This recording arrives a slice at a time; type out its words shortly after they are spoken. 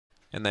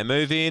And they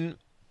move in.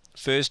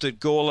 First at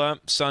Gawler,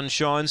 sun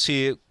shines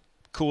here,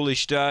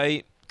 coolish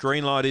day.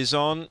 Green light is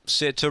on,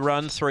 set to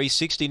run,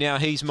 360 now,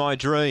 He's My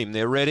Dream.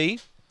 They're ready.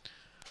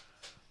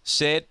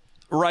 Set.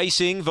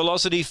 Racing,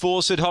 Velocity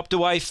Fawcett hopped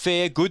away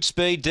fair, good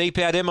speed, deep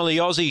out Emily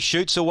Aussie,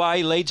 shoots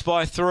away, leads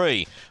by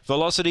 3.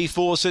 Velocity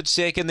Fawcett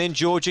second, then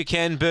Georgia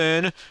Can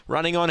Burn,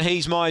 running on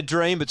He's My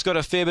Dream, but it's got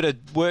a fair bit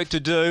of work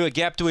to do, a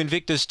gap to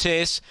Invictus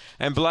Tess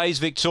and Blaze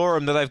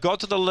Victorium. Now they've got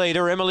to the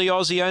leader, Emily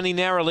Aussie only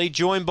narrowly,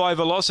 joined by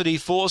Velocity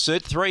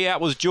Fawcett. 3 out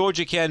was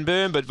Georgia Can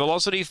Burn, but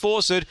Velocity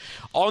Fawcett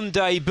on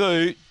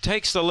debut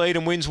takes the lead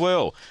and wins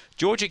well.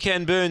 Georgia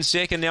Can Burn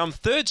second. Now,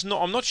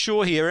 I'm not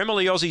sure here.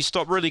 Emily Aussie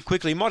stopped really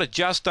quickly. Might have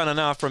just done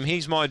enough from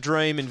He's My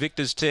Dream,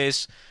 Invictus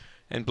Tess,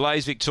 and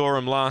Blaze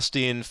Victorium last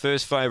in.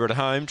 First favourite at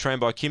home, trained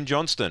by Kim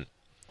Johnston.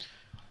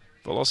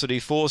 Velocity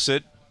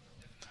Fawcett,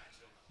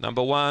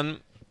 number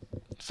 1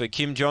 for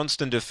Kim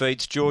Johnston,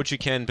 defeats Georgia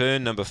Can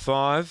Burn, number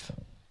 5.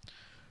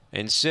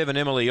 And 7,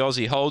 Emily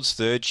Aussie holds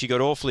third. She got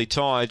awfully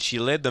tired. She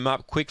led them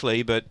up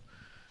quickly, but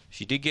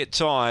she did get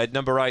tired.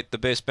 Number 8, the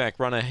best back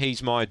runner,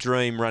 He's My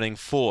Dream, running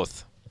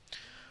 4th.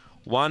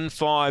 1,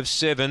 5,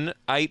 7,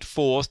 8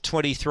 4th,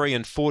 23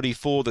 and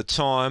 44 the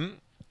time.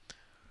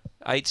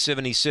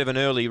 8.77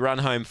 early, run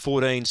home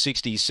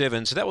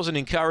 14.67. So that was an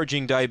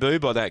encouraging debut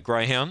by that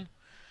greyhound.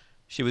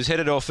 She was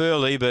headed off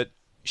early, but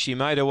she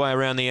made her way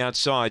around the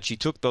outside. She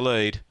took the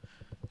lead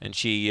and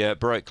she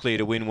broke clear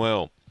to win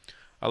well.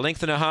 A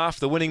length and a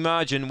half, the winning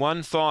margin,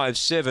 1, 5,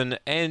 7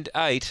 and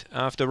 8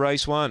 after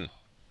race 1.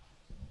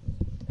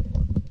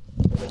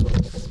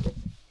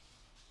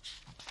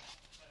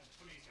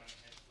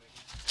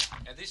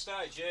 At this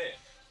stage, yeah.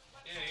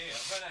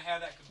 I don't know how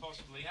that could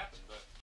possibly happen, but